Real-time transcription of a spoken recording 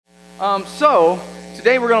So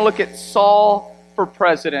today we're going to look at Saul for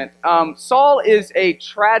president. Saul is a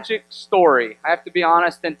tragic story, I have to be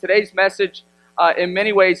honest, and today's message in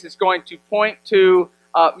many ways is going to point to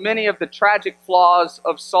many of the tragic flaws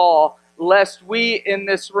of Saul, lest we in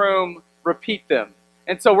this room repeat them.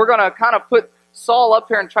 And so we're going to kind of put Saul up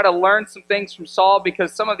here and try to learn some things from Saul,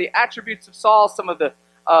 because some of the attributes of Saul, some of the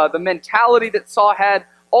mentality that Saul had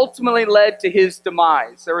ultimately led to his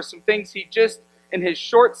demise. There were some things he just, in his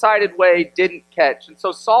short-sighted way, didn't catch. And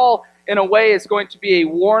so Saul, in a way, is going to be a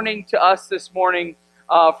warning to us this morning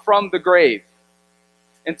from the grave.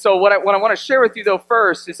 And so what I want to share with you, though,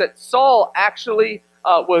 first, is that Saul actually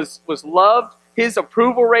was loved. His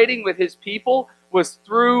approval rating with his people was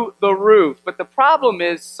through the roof. But the problem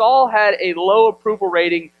is Saul had a low approval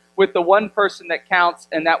rating with the one person that counts,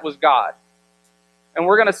 and that was God. And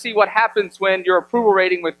we're going to see what happens when your approval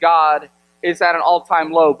rating with God is at an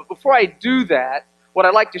all-time low. But before I do that, what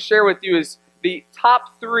I'd like to share with you is the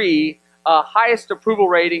top three highest approval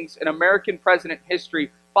ratings in American president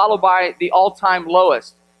history, followed by the all-time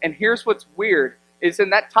lowest. And here's what's weird, is in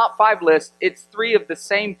that top 5 list, it's 3 of the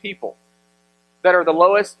same people that are the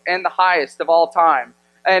lowest and the highest of all time.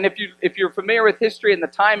 And if you're familiar with history and the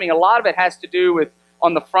timing, a lot of it has to do with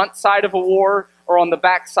on the front side of a war or on the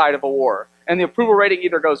back side of a war. And the approval rating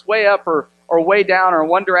either goes way up or way down, or in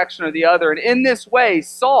one direction or the other. And in this way,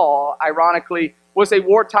 Saul, ironically, was a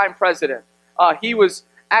wartime president. He was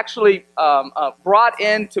actually brought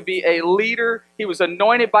in to be a leader. He was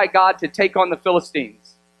anointed by God to take on the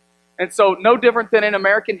Philistines. And so no different than in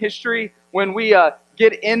American history, when we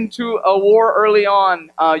get into a war early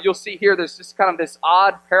on, you'll see here there's just kind of this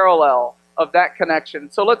odd parallel of that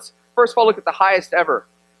connection. So let's first of all look at the highest ever.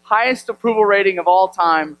 Highest approval rating of all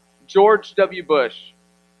time, George W. Bush,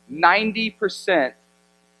 90%.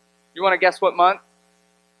 You want to guess what month?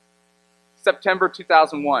 September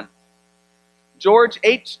 2001. George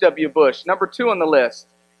H.W. Bush, number 2 on the list,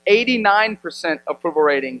 89% approval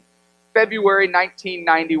rating, February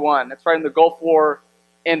 1991. That's right when the Gulf War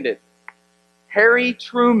ended. Harry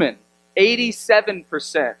Truman,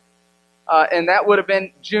 87%. And that would have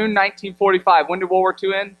been June 1945. When did World War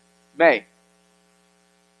II end? May.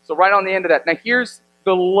 So right on the end of that. Now here's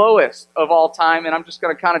the lowest of all time, and I'm just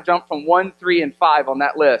going to kind of jump from 1, 3, and 5 on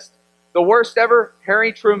that list. The worst ever,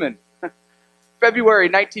 Harry Truman. February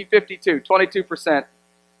 1952, 22%.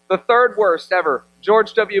 The third worst ever,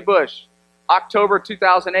 George W. Bush. October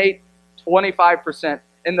 2008, 25%.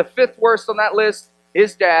 And the fifth worst on that list,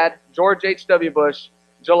 his dad, George H.W. Bush,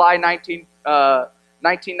 July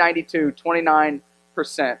 1992,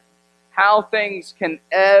 29%. How things can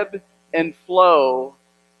ebb and flow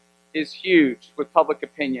is huge with public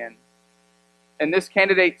opinion. And this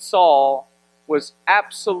candidate, Saul, was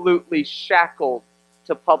absolutely shackled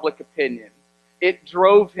to public opinion. It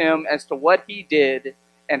drove him as to what he did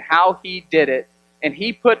and how he did it. And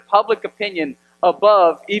he put public opinion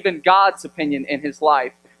above even God's opinion in his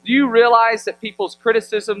life. Do you realize that people's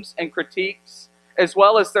criticisms and critiques, as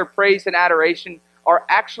well as their praise and adoration, are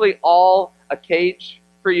actually all a cage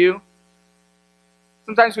for you?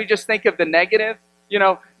 Sometimes we just think of the negative.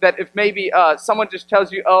 That if maybe someone just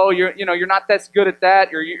tells you, oh, you're not that good at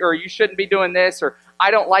that, or you shouldn't be doing this, or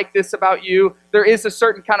I don't like this about you, there is a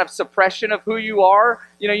certain kind of suppression of who you are.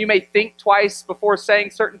 You may think twice before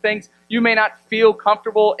saying certain things. You may not feel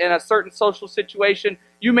comfortable in a certain social situation.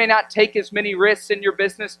 You may not take as many risks in your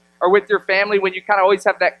business or with your family when you kind of always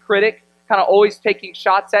have that critic kind of always taking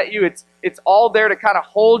shots at you. It's all there to kind of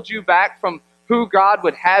hold you back from who God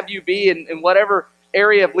would have you be in whatever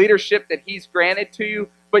area of leadership that He's granted to you.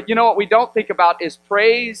 But you know what we don't think about is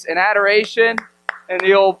praise and adoration, and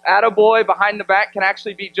the old attaboy behind the back can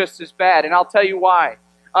actually be just as bad. And I'll tell you why.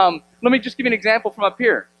 Let me just give you an example from up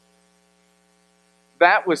here.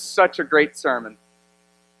 That was such a great sermon.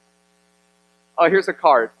 Oh, here's a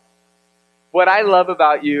card. What I love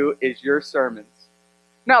about you is your sermons.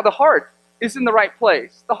 Now, the heart is in the right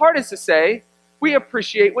place. The heart is to say, we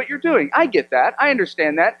appreciate what you're doing. I get that. I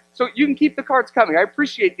understand that. So you can keep the cards coming. I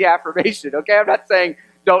appreciate the affirmation, okay? I'm not saying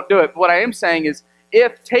don't do it. But what I am saying is,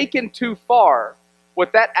 if taken too far,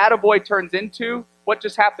 what that attaboy turns into, what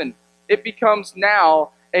just happened? It becomes now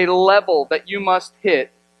a level that you must hit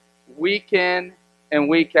week in and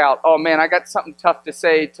week out. Oh man, I got something tough to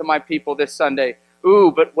say to my people this Sunday.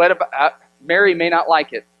 Ooh, but what about, Mary may not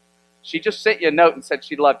like it. She just sent you a note and said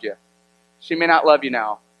she loved you. She may not love you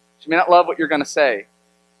now. She may not love what you're going to say.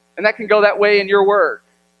 And that can go that way in your work.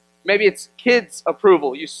 Maybe it's kids'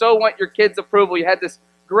 approval. You so want your kids' approval. You had this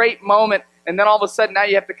great moment, and then all of a sudden now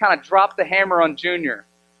you have to kind of drop the hammer on Junior.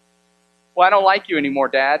 Well, I don't like you anymore,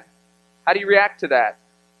 Dad. How do you react to that?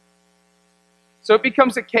 So it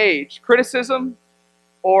becomes a cage. Criticism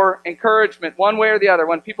or encouragement, one way or the other.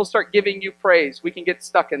 When people start giving you praise, we can get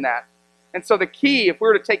stuck in that. And so the key, if we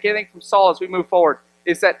were to take anything from Saul as we move forward,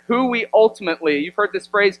 is that who we ultimately, you've heard this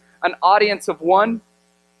phrase, an audience of one.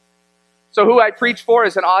 So who I preach for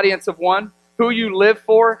is an audience of one. Who you live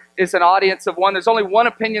for is an audience of one. There's only one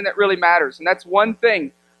opinion that really matters, and that's one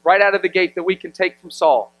thing right out of the gate that we can take from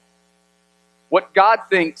Saul. What God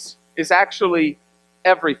thinks is actually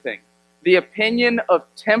everything. The opinion of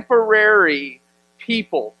temporary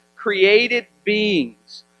people, created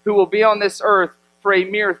beings who will be on this earth for a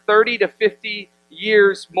mere 30 to 50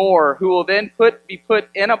 years more, who will then be put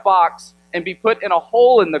in a box and be put in a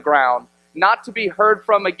hole in the ground, not to be heard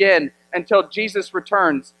from again until Jesus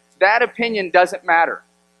returns. That opinion doesn't matter.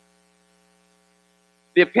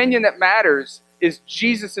 The opinion that matters is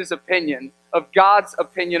Jesus' opinion of God's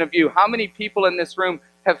opinion of you. How many people in this room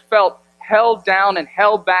have felt held down and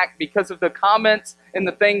held back because of the comments and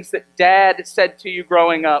the things that dad said to you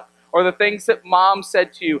growing up, or the things that mom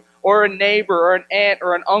said to you, or a neighbor, or an aunt,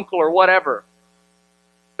 or an uncle, or whatever?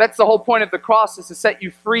 That's the whole point of the cross, is to set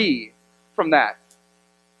you free from that.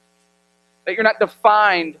 That you're not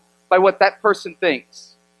defined by what that person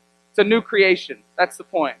thinks. It's a new creation. That's the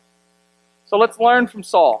point. So let's learn from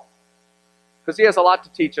Saul, because he has a lot to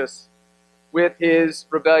teach us with his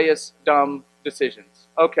rebellious, dumb decisions.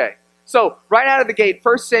 Okay, so right out of the gate,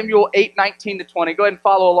 1 Samuel 8:19-20. Go ahead and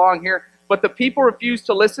follow along here. But the people refused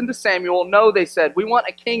to listen to Samuel. No, they said, we want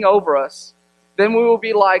a king over us. Then we will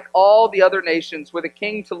be like all the other nations, with a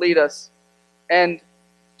king to lead us and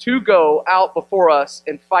to go out before us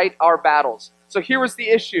and fight our battles. So here was the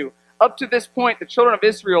issue. Up to this point, the children of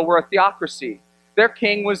Israel were a theocracy. Their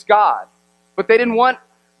king was God. But they didn't want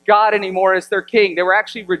God anymore as their king. They were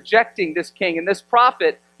actually rejecting this king. And this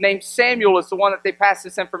prophet named Samuel is the one that they passed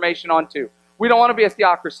this information on to. We don't want to be a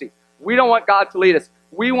theocracy. We don't want God to lead us.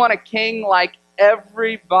 We want a king like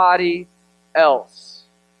everybody else.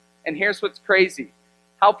 And here's what's crazy.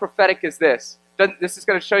 How prophetic is this? This is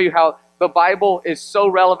going to show you how the Bible is so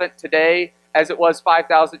relevant today as it was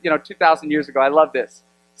 2,000 years ago. I love this.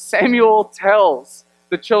 Samuel tells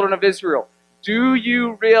the children of Israel, do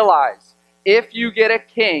you realize if you get a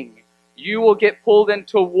king, you will get pulled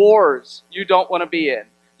into wars you don't want to be in.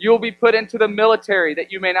 You will be put into the military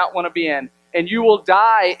that you may not want to be in, and you will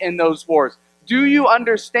die in those wars. Do you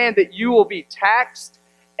understand that you will be taxed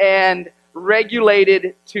and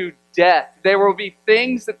regulated to death? There will be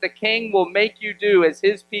things that the king will make you do as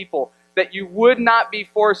his people that you would not be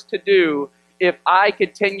forced to do if I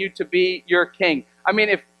continue to be your king. I mean,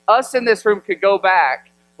 if us in this room could go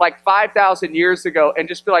back like 5,000 years ago and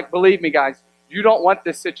just be like, believe me, guys, you don't want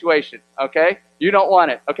this situation, okay? You don't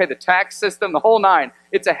want it. Okay, the tax system, the whole nine,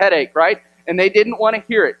 it's a headache, right? And they didn't want to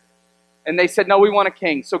hear it. And they said, no, we want a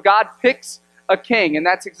king. So God picks a king, and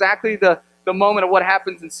that's exactly the moment of what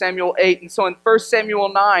happens in Samuel 8. And so in 1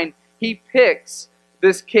 Samuel 9, he picks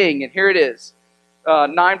this king, and here it is,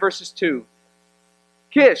 9 verses 2.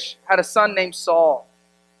 Kish had a son named Saul,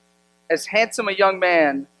 as handsome a young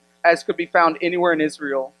man as could be found anywhere in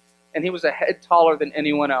Israel, and he was a head taller than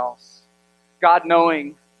anyone else. God,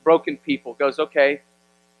 knowing broken people, goes, okay,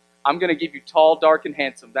 I'm going to give you tall, dark, and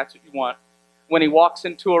handsome. That's what you want. When he walks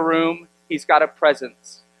into a room, he's got a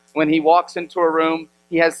presence. When he walks into a room,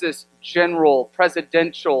 he has this general,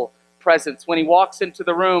 presidential presence. When he walks into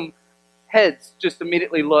the room, heads just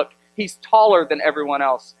immediately look. He's taller than everyone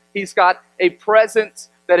else. He's got a presence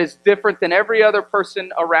that is different than every other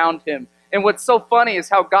person around him. And what's so funny is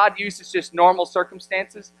how God uses just normal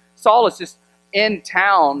circumstances. Saul is just in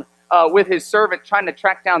town with his servant trying to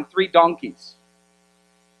track down 3 donkeys.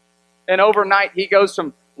 And overnight he goes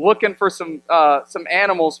from looking for some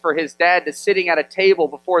animals for his dad to sitting at a table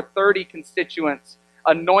before 30 constituents,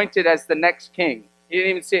 anointed as the next king. He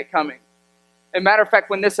didn't even see it coming. As a matter of fact,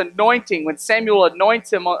 when Samuel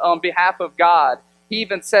anoints him on behalf of God, he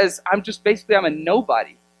even says, I'm a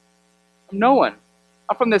nobody. I'm no one.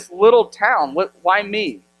 I'm from this little town. Why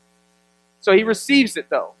me? So he receives it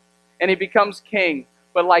though, and he becomes king.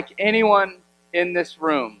 But like anyone in this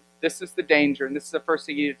room, this is the danger, and this is the first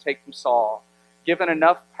thing you need to take from Saul. Given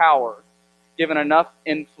enough power, given enough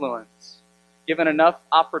influence, given enough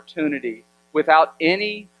opportunity, without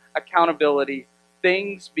any accountability,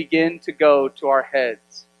 things begin to go to our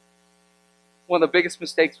heads. One of the biggest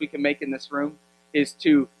mistakes we can make in this room is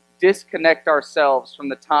to disconnect ourselves from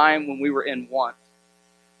the time when we were in want.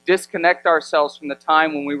 Disconnect ourselves from the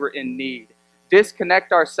time when we were in need.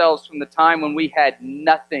 Disconnect ourselves from the time when we had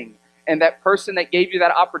nothing. And that person that gave you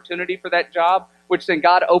that opportunity for that job, which then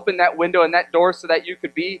God opened that window and that door so that you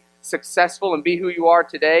could be successful and be who you are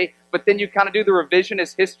today. But then you kind of do the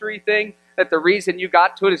revisionist history thing that the reason you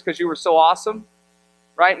got to it is because you were so awesome,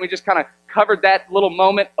 right? And we just kind of covered that little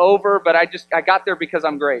moment over, but I got there because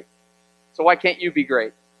I'm great. So why can't you be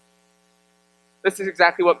great? This is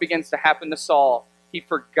exactly what begins to happen to Saul. He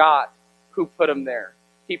forgot who put him there.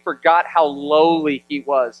 He forgot how lowly he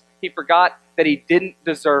was. He forgot that he didn't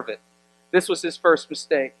deserve it. This was his first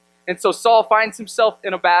mistake. And so Saul finds himself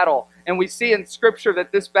in a battle. And we see in Scripture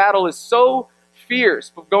that this battle is so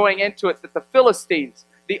fierce going into it that the Philistines,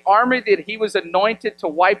 the army that he was anointed to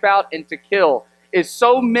wipe out and to kill, is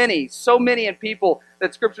so many in people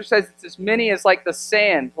that Scripture says it's as many as like the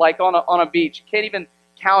sand, like on a beach. You can't even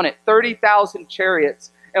count it. 30,000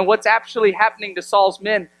 chariots. And what's actually happening to Saul's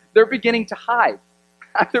men, they're beginning to hide.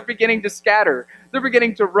 They're beginning to scatter. They're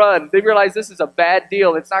beginning to run. They realize this is a bad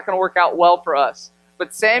deal. It's not going to work out well for us.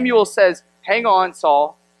 But Samuel says, hang on,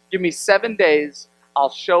 Saul. Give me 7 days. I'll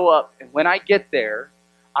show up. And when I get there,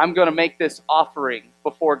 I'm going to make this offering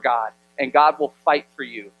before God. And God will fight for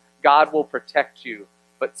you. God will protect you.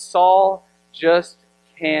 But Saul just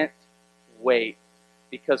can't wait.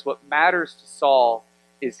 Because what matters to Saul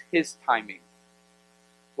is his timing.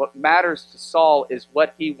 What matters to Saul is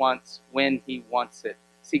what he wants when he wants it.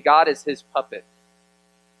 See, God is his puppet.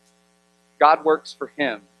 God works for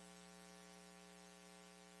him.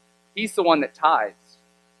 He's the one that tithes,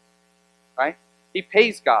 right? He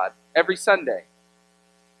pays God every Sunday.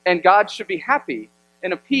 And God should be happy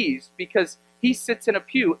and appeased because he sits in a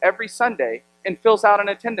pew every Sunday and fills out an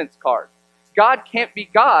attendance card. God can't be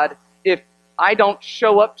God if I don't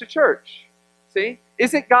show up to church. See?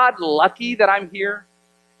 Isn't God lucky that I'm here?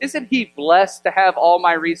 Isn't he blessed to have all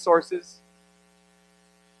my resources?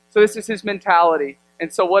 So this is his mentality.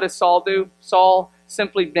 And so what does Saul do? Saul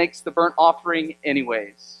simply makes the burnt offering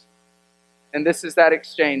anyways. And this is that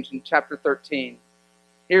exchange in chapter 13.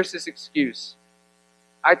 Here's his excuse.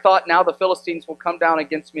 I thought now the Philistines will come down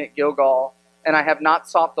against me at Gilgal, and I have not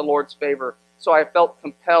sought the Lord's favor. So I felt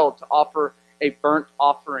compelled to offer a burnt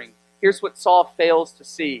offering. Here's what Saul fails to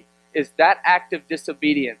see, is that act of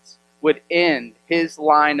disobedience would end his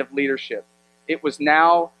line of leadership. It was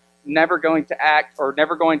now never going to act or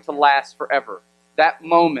never going to last forever. That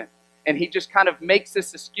moment. And he just kind of makes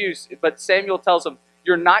this excuse, but Samuel tells him,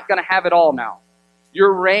 you're not going to have it all now.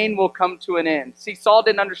 Your reign will come to an end. See, Saul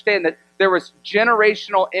didn't understand that there was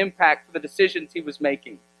generational impact for the decisions he was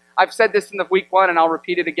making. I've said this in the week 1 and I'll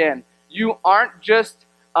repeat it again. You aren't just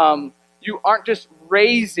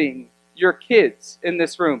raising your kids in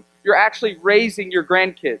this room. You're actually raising your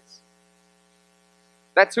grandkids.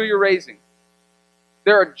 That's who you're raising.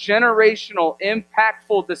 There are generational,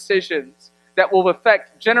 impactful decisions that will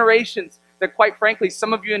affect generations that, quite frankly,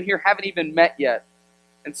 some of you in here haven't even met yet.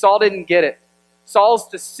 And Saul didn't get it. Saul's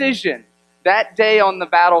decision that day on the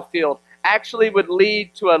battlefield actually would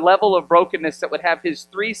lead to a level of brokenness that would have his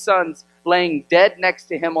 3 sons laying dead next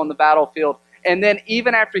to him on the battlefield. And then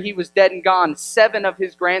even after he was dead and gone, 7 of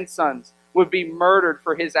his grandsons would be murdered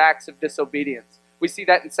for his acts of disobedience. We see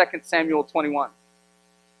that in 2 Samuel 21.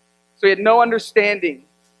 So he had no understanding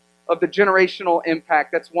of the generational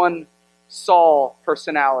impact. That's one Saul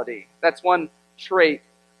personality. That's one trait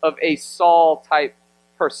of a Saul-type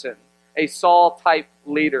person, a Saul-type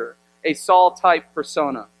leader, a Saul-type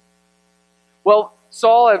persona. Well,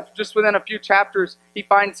 Saul, just within a few chapters, he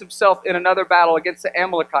finds himself in another battle against the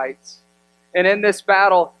Amalekites. And in this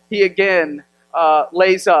battle, he again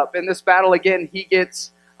lays up. In this battle, again, he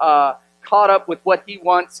gets caught up with what he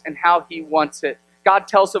wants and how he wants it. God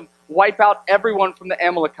tells him, wipe out everyone from the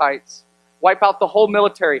Amalekites. Wipe out the whole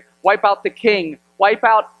military. Wipe out the king. Wipe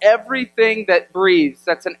out everything that breathes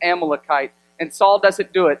that's an Amalekite. And Saul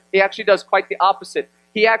doesn't do it. He actually does quite the opposite.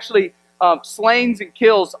 He actually slains and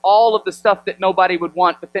kills all of the stuff that nobody would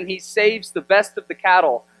want, but then he saves the best of the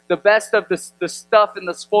cattle, the best of the stuff and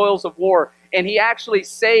the spoils of war, and he actually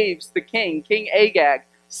saves the king, King Agag,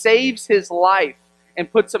 saves his life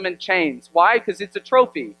and puts him in chains. Why? Because it's a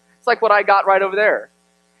trophy. It's like what I got right over there.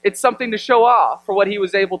 It's something to show off for what he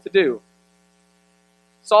was able to do.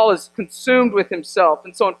 Saul is consumed with himself.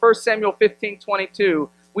 And so in 1 Samuel 15:22,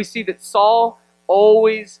 we see that Saul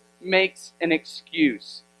always makes an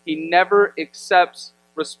excuse. He never accepts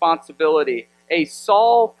responsibility. A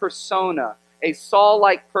Saul persona, a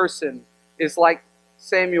Saul-like person, is like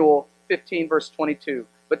Samuel 15, verse 22.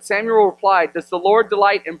 But Samuel replied, does the Lord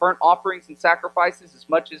delight in burnt offerings and sacrifices as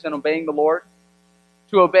much as in obeying the Lord?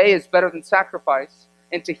 To obey is better than sacrifice,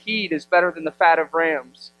 and to heed is better than the fat of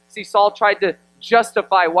rams. See, Saul tried to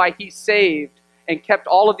justify why he saved and kept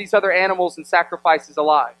all of these other animals and sacrifices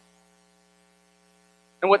alive.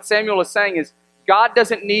 And what Samuel is saying is, God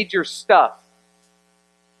doesn't need your stuff.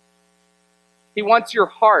 He wants your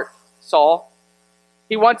heart, Saul.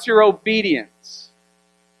 He wants your obedience.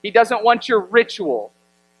 He doesn't want your ritual.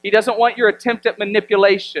 He doesn't want your attempt at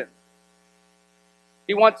manipulation.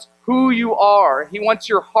 He wants who you are. He wants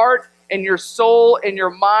your heart and your soul and your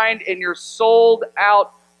mind and your sold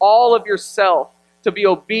out all of yourself to be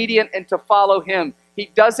obedient and to follow Him.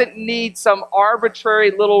 He doesn't need some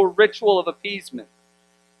arbitrary little ritual of appeasement.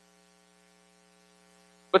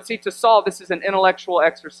 But see, to Saul, this is an intellectual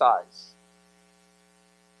exercise.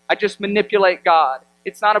 I just manipulate God.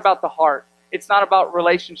 It's not about the heart. It's not about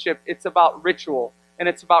relationship. It's about ritual, and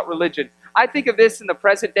it's about religion. I think of this in the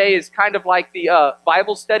present day as kind of like the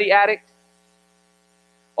Bible study addict.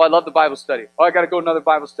 Oh, I love the Bible study. Oh, I got to go to another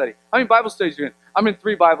Bible study. How many Bible studies are you in? I'm in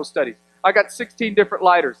 3 Bible studies. I got 16 different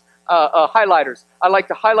highlighters. I like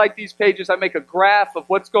to highlight these pages. I make a graph of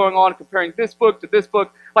what's going on, comparing this book to this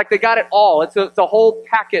book. Like they got it all. It's a whole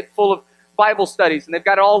packet full of Bible studies, and they've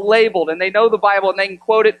got it all labeled, and they know the Bible, and they can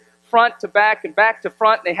quote it front to back and back to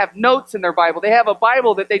front. And they have notes in their Bible. They have a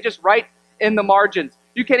Bible that they just write in the margins.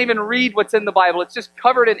 You can't even read what's in the Bible. It's just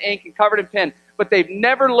covered in ink and covered in pen. But they've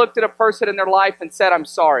never looked at a person in their life and said, I'm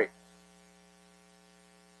sorry.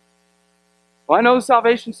 Well, I know the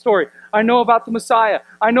salvation story. I know about the Messiah.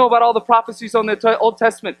 I know about all the prophecies on the Old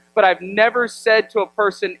Testament. But I've never said to a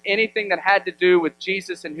person anything that had to do with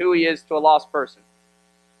Jesus and who He is to a lost person.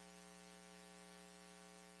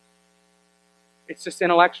 It's just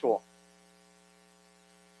intellectual.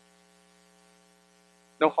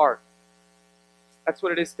 No heart. That's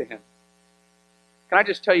what it is to him. Can I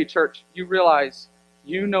just tell you, church, you realize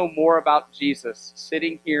you know more about Jesus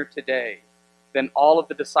sitting here today than all of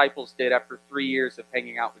the disciples did after 3 years of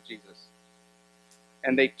hanging out with Jesus.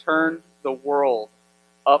 And they turned the world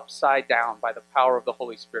upside down by the power of the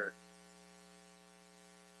Holy Spirit.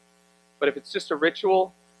 But if it's just a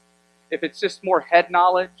ritual, if it's just more head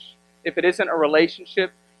knowledge, if it isn't a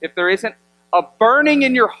relationship, if there isn't a burning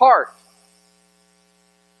in your heart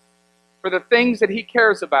for the things that He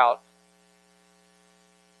cares about,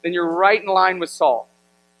 then you're right in line with Saul.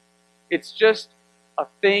 It's just a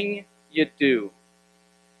thing you do.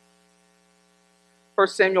 1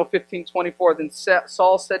 Samuel 15:24, then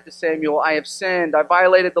Saul said to Samuel, I have sinned. I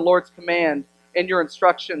violated the Lord's command and your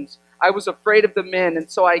instructions. I was afraid of the men, and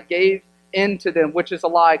so I gave in to them, which is a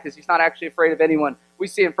lie, because he's not actually afraid of anyone. We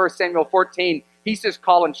see in 1 Samuel 14, he's just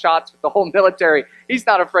calling shots with the whole military. He's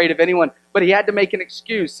not afraid of anyone, but he had to make an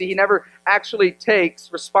excuse. See, he never actually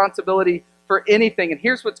takes responsibility for anything. And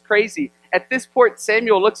here's what's crazy. At this point,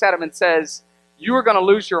 Samuel looks at him and says, you are going to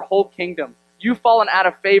lose your whole kingdom. You've fallen out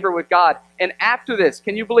of favor with God. And after this,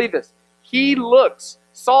 can you believe this?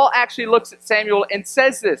 Saul actually looks at Samuel and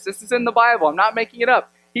says this. This is in the Bible. I'm not making it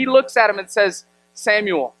up. He looks at him and says,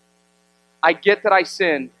 Samuel, I get that I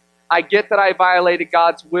sinned. I get that I violated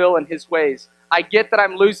God's will and His ways. I get that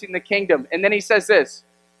I'm losing the kingdom. And then he says this,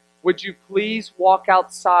 would you please walk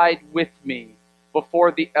outside with me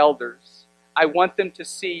before the elders? I want them to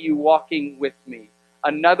see you walking with me.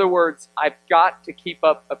 In other words, I've got to keep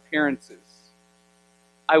up appearances.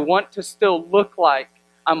 I want to still look like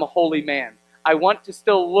I'm a holy man. I want to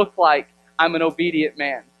still look like I'm an obedient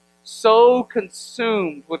man. So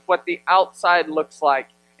consumed with what the outside looks like,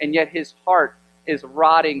 and yet his heart is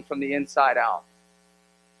rotting from the inside out.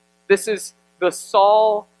 This is the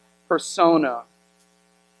Saul persona.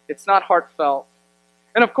 It's not heartfelt.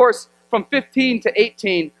 And of course, from 15 to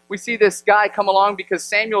 18, we see this guy come along because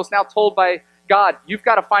Samuel is now told by God, you've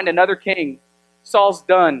got to find another king. Saul's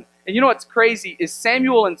done. And you know what's crazy is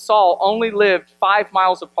Samuel and Saul only lived 5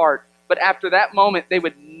 miles apart. But after that moment, they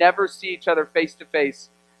would never see each other face to face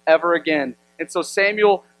ever again. And so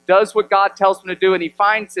Samuel does what God tells him to do, and he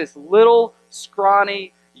finds this little,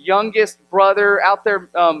 scrawny, youngest brother out there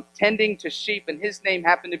tending to sheep, and his name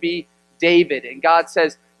happened to be David. And God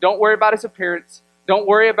says, don't worry about his appearance. Don't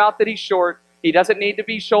worry about that he's short. He doesn't need to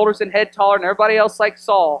be shoulders and head taller than everybody else like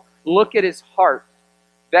Saul. Look at his heart.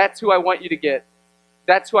 That's who I want you to get.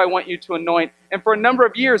 That's who I want you to anoint. And for a number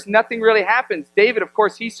of years, nothing really happens. David, of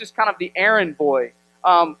course, he's just kind of the errand boy.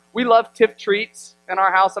 We love tip treats in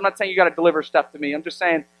our house. I'm not saying you got to deliver stuff to me. I'm just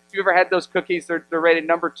saying, if you ever had those cookies, they're rated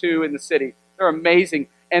number 2 in the city. They're amazing,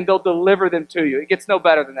 and they'll deliver them to you. It gets no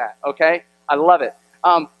better than that, okay? I love it.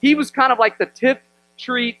 He was kind of like the tip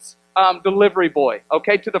treats delivery boy,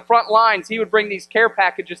 okay? To the front lines, he would bring these care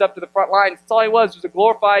packages up to the front lines. That's all he was a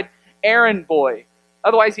glorified errand boy.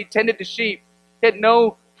 Otherwise, he tended to sheep. He had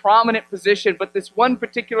no prominent position, but this one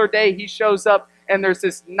particular day, he shows up, and there's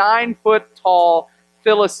this 9-foot-tall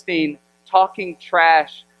Philistine talking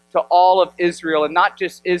trash to all of Israel, and not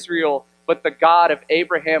just Israel, but the God of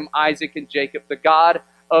Abraham, Isaac, and Jacob, the God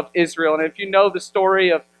of Israel. And if you know the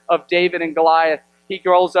story of David and Goliath, he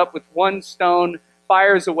grows up with 1 stone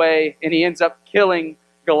fires away, and he ends up killing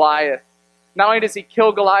Goliath. Not only does he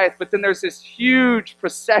kill Goliath, but then there's this huge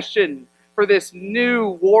procession for this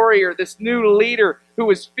new warrior, this new leader who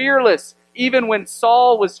was fearless, even when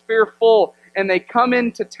Saul was fearful. And they come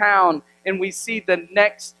into town, and we see the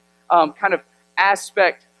next kind of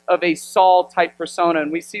aspect of a Saul-type persona.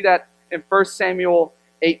 And we see that in 1 Samuel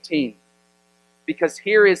 18. Because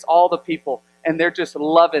here is all the people, and they're just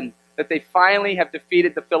loving that they finally have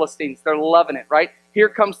defeated the Philistines. They're loving it, right? Here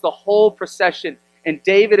comes the whole procession, and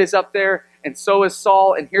David is up there, and so is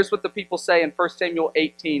Saul. And here's what the people say in 1 Samuel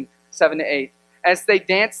 18, 7-8. As they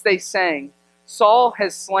danced, they sang, Saul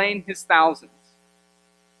has slain his thousands.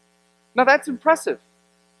 Now that's impressive.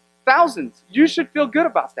 Thousands. You should feel good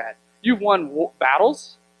about that. You've won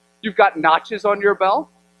battles. You've got notches on your belt.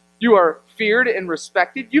 You are feared and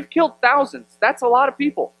respected. You've killed thousands. That's a lot of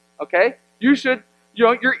people, okay? You should,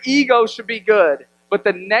 your ego should be good. But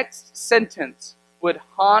the next sentence would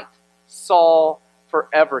haunt Saul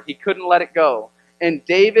forever. He couldn't let it go. And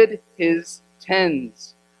David, his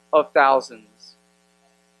tens of thousands.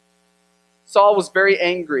 Saul was very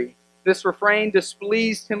angry. This refrain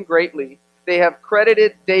displeased him greatly. They have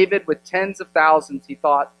credited David with tens of thousands, he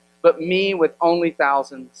thought, but me with only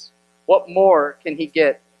thousands. What more can he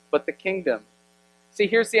get but the kingdom? See,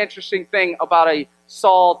 here's the interesting thing about a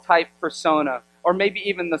Saul-type persona, or maybe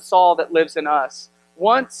even the Saul that lives in us.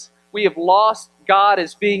 Once we have lost God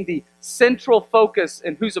as being the central focus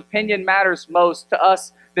and whose opinion matters most to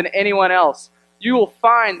us than anyone else, you will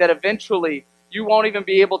find that eventually you won't even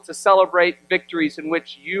be able to celebrate victories in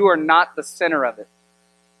which you are not the center of it.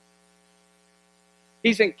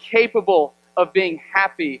 He's incapable of being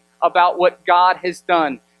happy about what God has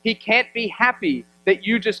done. He can't be happy that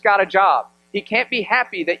you just got a job. He can't be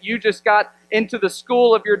happy that you just got into the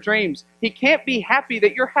school of your dreams. He can't be happy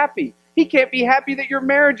that you're happy. He can't be happy that your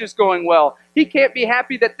marriage is going well. He can't be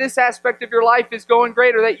happy that this aspect of your life is going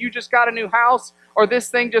great, or that you just got a new house, or this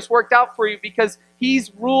thing just worked out for you, because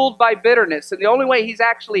he's ruled by bitterness. And the only way he's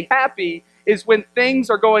actually happy is when things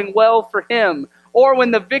are going well for him, or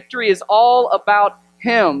when the victory is all about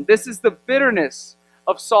him. This is the bitterness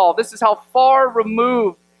of Saul. This is how far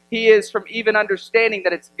removed he is from even understanding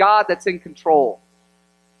that it's God that's in control.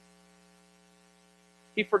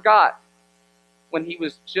 He forgot when he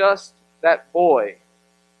was just that boy,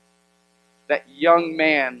 that young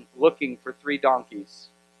man looking for 3 donkeys.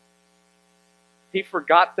 He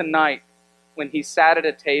forgot the night when he sat at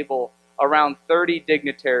a table around 30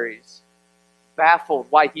 dignitaries, baffled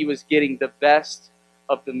why he was getting the best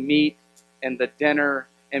of the meat and the dinner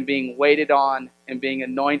and being waited on and being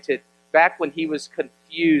anointed, back when he was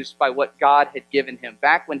confused by what God had given him,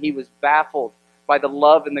 back when he was baffled by the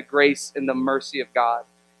love and the grace and the mercy of God.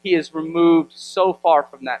 He is removed so far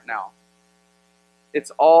from that now.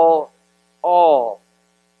 It's all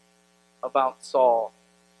about Saul.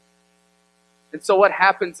 And so what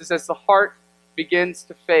happens is, as the heart begins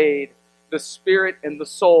to fade, the spirit and the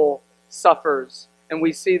soul suffers. And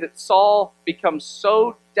we see that Saul becomes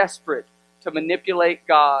so desperate to manipulate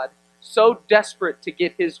God, so desperate to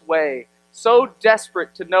get his way, so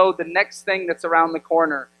desperate to know the next thing that's around the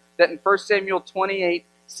corner, that in 1 Samuel 28,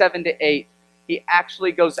 7-8, he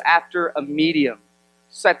actually goes after a medium.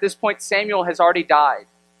 So at this point, Samuel has already died.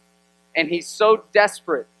 And he's so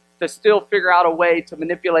desperate to still figure out a way to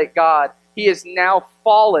manipulate God. He is now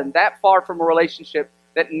fallen that far from a relationship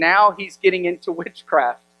that now he's getting into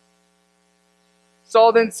witchcraft.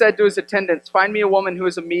 Saul then said to his attendants, "Find me a woman who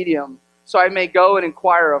is a medium, so I may go and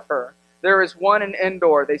inquire of her." "There is one in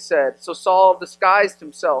Endor," they said. So Saul disguised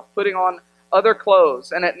himself, putting on other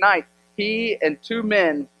clothes, and at night he and 2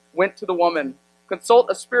 men went to the woman.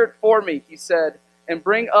 "Consult a spirit for me," he said, "and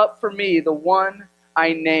bring up for me the one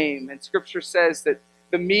I name." And Scripture says that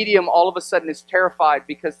the medium all of a sudden is terrified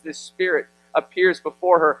because this spirit appears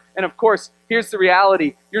before her. And of course, here's the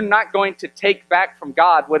reality. You're not going to take back from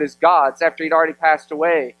God what is God's after he'd already passed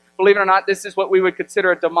away. Believe it or not, this is what we would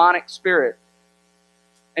consider a demonic spirit.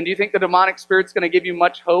 And do you think the demonic spirit's going to give you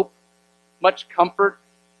much hope, much comfort?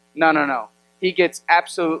 No. He gets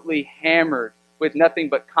absolutely hammered with nothing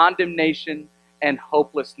but condemnation and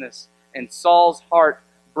hopelessness. And Saul's heart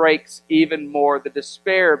breaks even more. The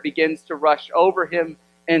despair begins to rush over him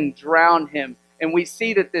and drown him. And we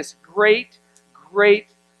see that this great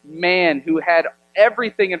man who had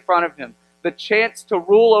everything in front of him, the chance to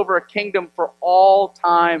rule over a kingdom for all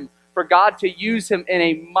time, for God to use him in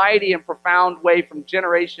a mighty and profound way from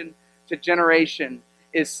generation to generation,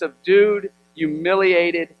 is subdued,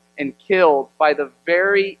 humiliated, and killed by the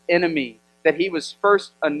very enemy that he was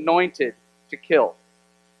first anointed to kill.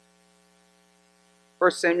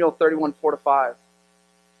 1 Samuel 31, 4-5.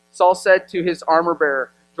 Saul said to his armor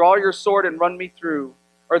bearer, "Draw your sword and run me through,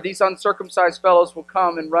 or these uncircumcised fellows will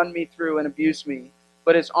come and run me through and abuse me."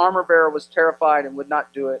 But his armor bearer was terrified and would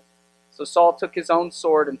not do it. So Saul took his own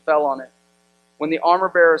sword and fell on it. When the armor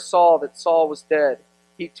bearer saw that Saul was dead,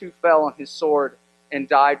 he too fell on his sword and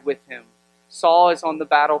died with him. Saul is on the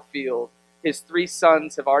battlefield. His 3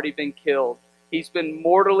 sons have already been killed. He's been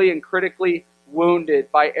mortally and critically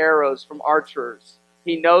wounded by arrows from archers.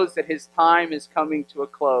 He knows that his time is coming to a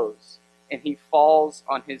close, and he falls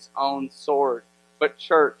on his own sword. But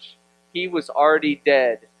church, he was already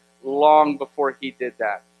dead long before he did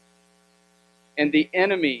that. And the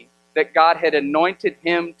enemy that God had anointed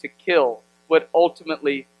him to kill would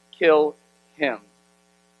ultimately kill him.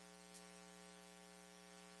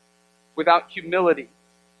 Without humility,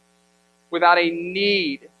 without a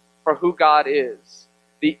need for who God is,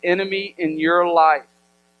 the enemy in your life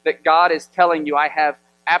that God is telling you, I have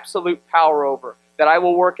absolute power over, that I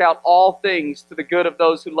will work out all things to the good of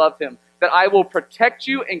those who love him, that I will protect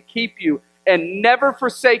you and keep you and never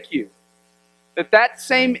forsake you, that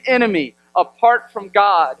same enemy, apart from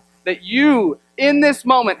God, that you in this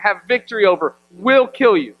moment have victory over, will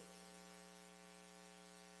kill you.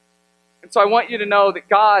 And so I want you to know that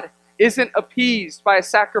God isn't appeased by a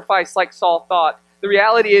sacrifice like Saul thought. The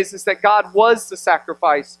reality is that God was the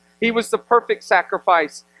sacrifice. He was the perfect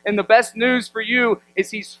sacrifice. And the best news for you is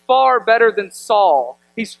he's far better than Saul.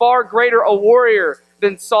 He's far greater a warrior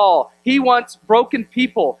than Saul. He wants broken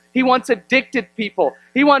people. He wants addicted people.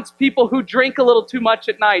 He wants people who drink a little too much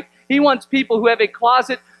at night. He wants people who have a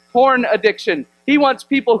closet porn addiction. He wants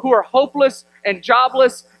people who are hopeless and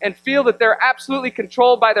jobless and feel that they're absolutely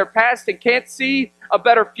controlled by their past and can't see a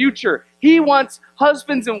better future. He wants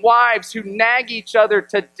husbands and wives who nag each other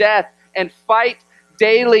to death and fight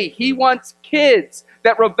daily. He wants kids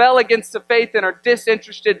that rebel against the faith and are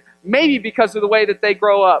disinterested, maybe because of the way that they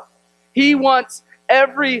grow up. He wants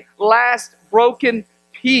every last broken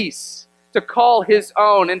piece to call his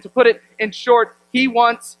own. And to put it in short, he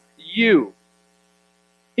wants you.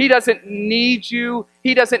 He doesn't need you.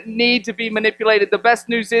 He doesn't need to be manipulated. The best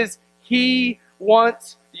news is he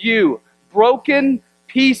wants you. Broken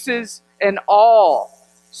pieces and all.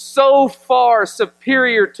 So far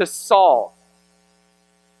superior to Saul.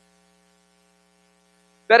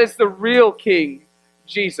 That is the real King,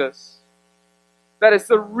 Jesus. That is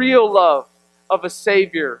the real love of a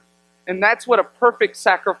Savior. And that's what a perfect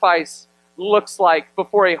sacrifice looks like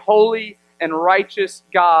before a holy and righteous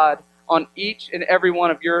God on each and every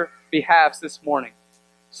one of your behalves this morning.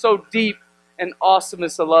 So deep and awesome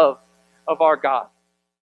is the love of our God.